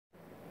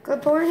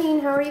Good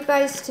morning. How are you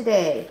guys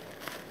today?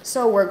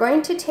 So we're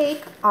going to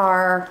take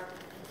our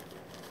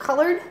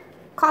colored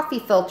coffee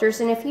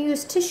filters, and if you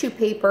use tissue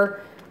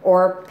paper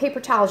or paper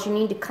towels, you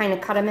need to kind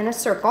of cut them in a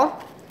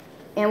circle.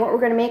 And what we're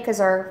going to make is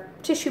our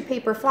tissue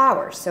paper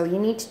flowers. So you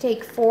need to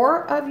take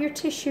 4 of your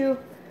tissue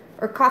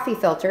or coffee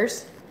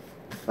filters,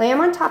 lay them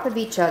on top of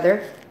each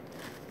other,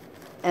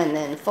 and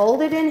then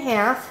fold it in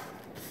half.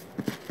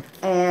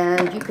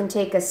 And you can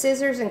take a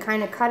scissors and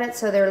kind of cut it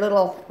so they're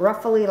little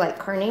ruffly like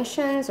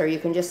carnations, or you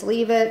can just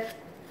leave it.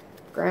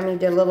 Grammy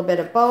did a little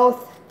bit of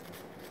both.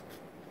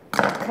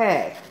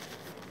 Okay,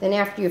 then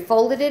after you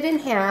folded it in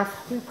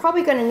half, you're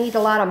probably going to need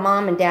a lot of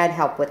mom and dad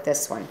help with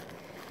this one.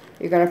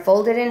 You're going to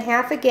fold it in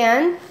half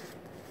again,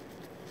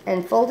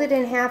 and fold it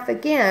in half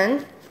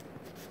again.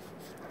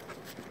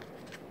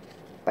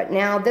 But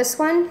now this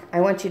one, I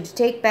want you to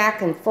take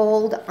back and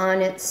fold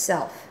on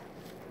itself.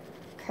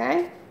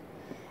 Okay?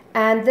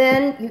 And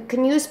then you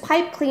can use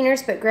pipe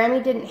cleaners, but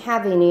Grammy didn't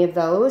have any of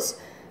those.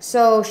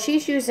 So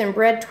she's using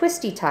bread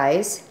twisty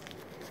ties.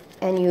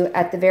 And you,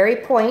 at the very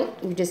point,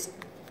 you just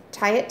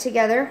tie it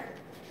together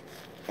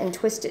and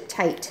twist it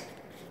tight.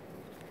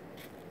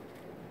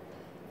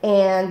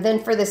 And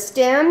then for the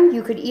stem,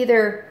 you could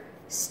either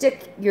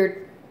stick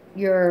your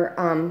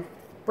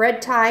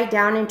bread tie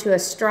down into a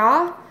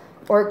straw,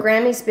 or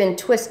Grammy's been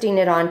twisting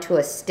it onto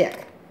a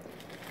stick.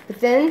 But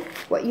then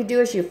what you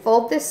do is you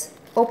fold this,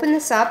 open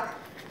this up,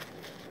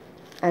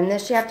 and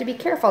this you have to be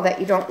careful that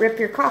you don't rip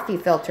your coffee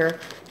filter,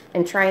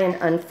 and try and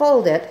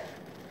unfold it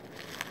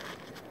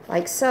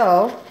like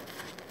so.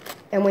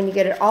 And when you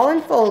get it all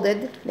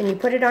unfolded, then you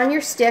put it on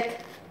your stick,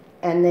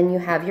 and then you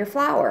have your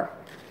flower.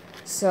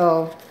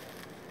 So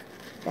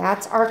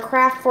that's our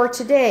craft for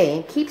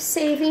today. Keep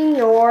saving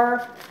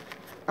your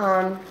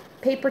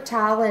paper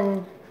towel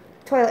and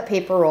toilet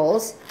paper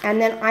rolls,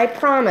 and then I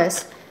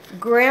promise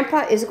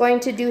Grandpa is going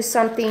to do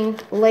something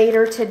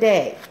later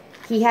today.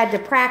 He had to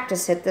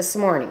practice it this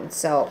morning,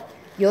 so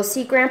you'll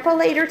see Grandpa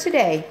later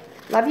today.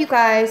 Love you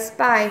guys.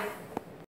 Bye.